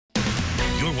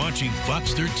You're watching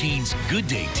Fox 13's Good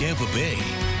Day Tampa Bay.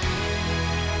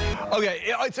 Okay,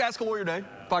 it's Ask a Lawyer Day.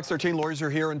 Fox 13 lawyers are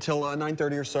here until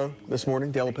 9:30 or so this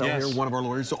morning. Dale Appell here, one of our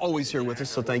lawyers, always here with us,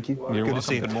 so thank you. You're Good welcome. to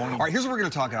see you. Good morning. All right, here's what we're going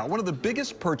to talk about. One of the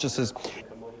biggest purchases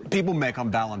people make on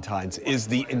Valentine's is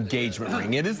the engagement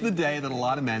ring. It is the day that a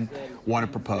lot of men want to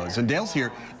propose. And Dale's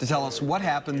here to tell us what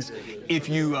happens if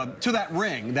you, to that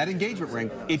ring, that engagement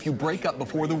ring, if you break up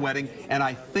before the wedding. And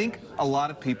I think a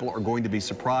lot of people are going to be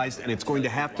surprised, and it's going to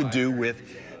have to do with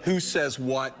who says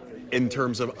what in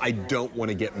terms of I don't want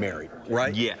to get married,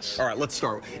 right? Yes. All right, let's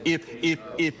start.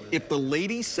 If the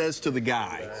lady says to the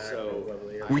guy,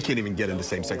 we can't even get into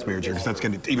same-sex marriage here because that's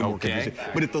going to be even more confusing.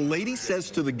 But if the lady says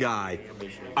to the guy,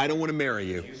 I don't want to marry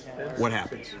you, what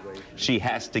happens? She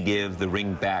has to give the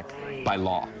ring back by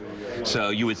law. So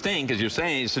you would think, as you're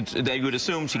saying, that you would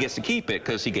assume she gets to keep it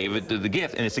because he gave it to the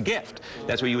gift, and it's a gift.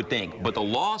 That's what you would think. But the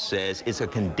law says it's a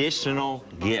conditional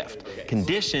gift,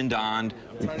 conditioned on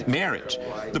marriage.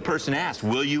 The person asks,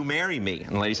 will you marry me?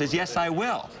 And the lady says, yes, I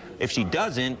will. If she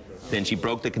doesn't, then she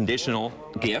broke the conditional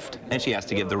gift, and she has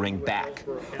to give the ring back.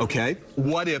 Okay.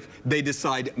 What if they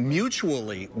decide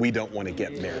mutually we don't want to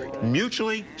get married?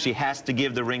 Mutually, she has to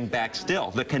give the ring back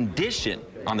still. The condition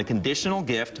on the conditional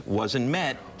gift wasn't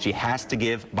met. She has to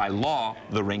give, by law,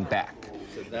 the ring back.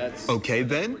 Okay,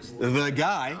 then the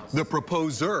guy, the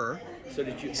proposer,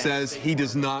 says he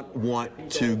does not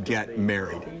want to get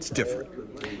married. It's different.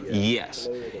 Yes.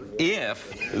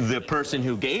 If the person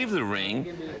who gave the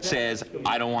ring says,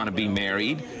 I don't want to be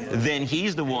married, then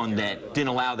he's the one that didn't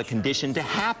allow the condition to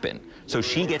happen. So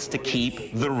she gets to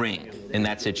keep the ring in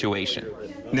that situation.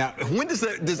 Now, when does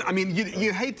that, I mean,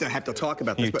 you hate to have to talk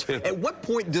about this, but at what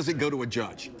point does it go to a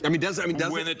judge? I mean, does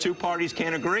when the two parties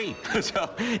can't agree. So,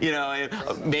 you know,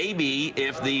 maybe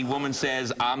if the woman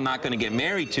says, I'm not going to get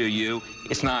married to you,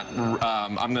 it's not,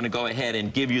 I'm going to go ahead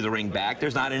and give you the ring back,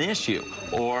 there's not an issue.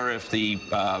 Or if the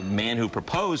man who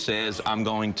proposed says, I'm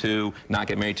going to not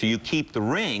get married to you, keep the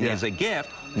ring as a gift,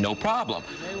 no problem.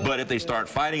 But if they start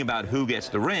fighting about who gets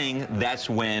the ring, that's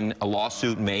when a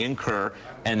lawsuit may incur,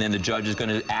 and then the judge is going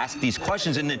to ask these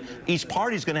questions, and then each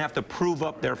party is going to have to prove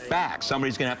up their facts.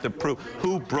 Somebody's going to have to prove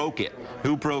who broke it,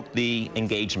 who broke the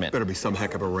engagement. Better be some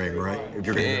heck of a ring, right? If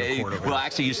you're going to go to court over well,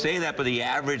 actually, you say that, but the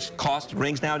average cost of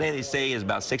rings nowadays, they say, is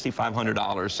about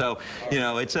 $6,500. So, you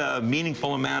know, it's a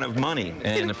meaningful amount of money,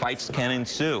 and the fights can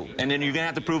ensue. And then you're going to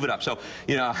have to prove it up. So,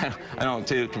 you know, I don't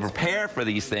to prepare for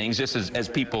these things, just as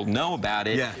people know about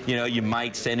it, you know, you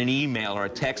might send an email or a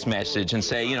text message and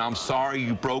say, you know, I'm sorry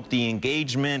you broke the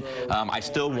engagement. I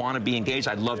still want to be engaged.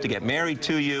 I'd love to get married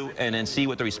to you, and then see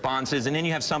what the response is. And then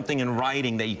you have something in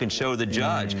writing that you can show the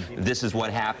judge. This is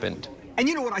what happened. And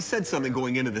you know what? I said something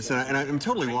going into this, and I'm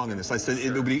totally wrong in this. I said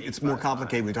it's more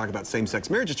complicated when we talk about same-sex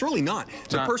marriage. It's really not.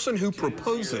 The person who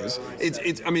proposes,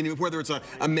 I mean, whether it's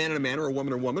a man and a man, or a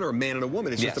woman or a man and a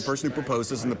woman, it's just the person who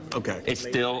proposes and the, It's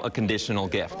still a conditional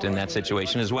gift in that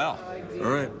situation as well. All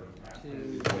right.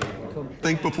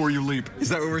 Think before you leap. Is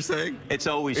that what we're saying? It's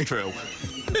always true.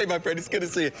 Hey, my friend, it's good to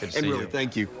see you. And really,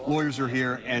 thank you. Lawyers are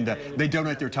here, and they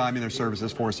donate their time and their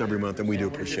services for us every month, and we do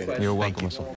appreciate it. You're welcome.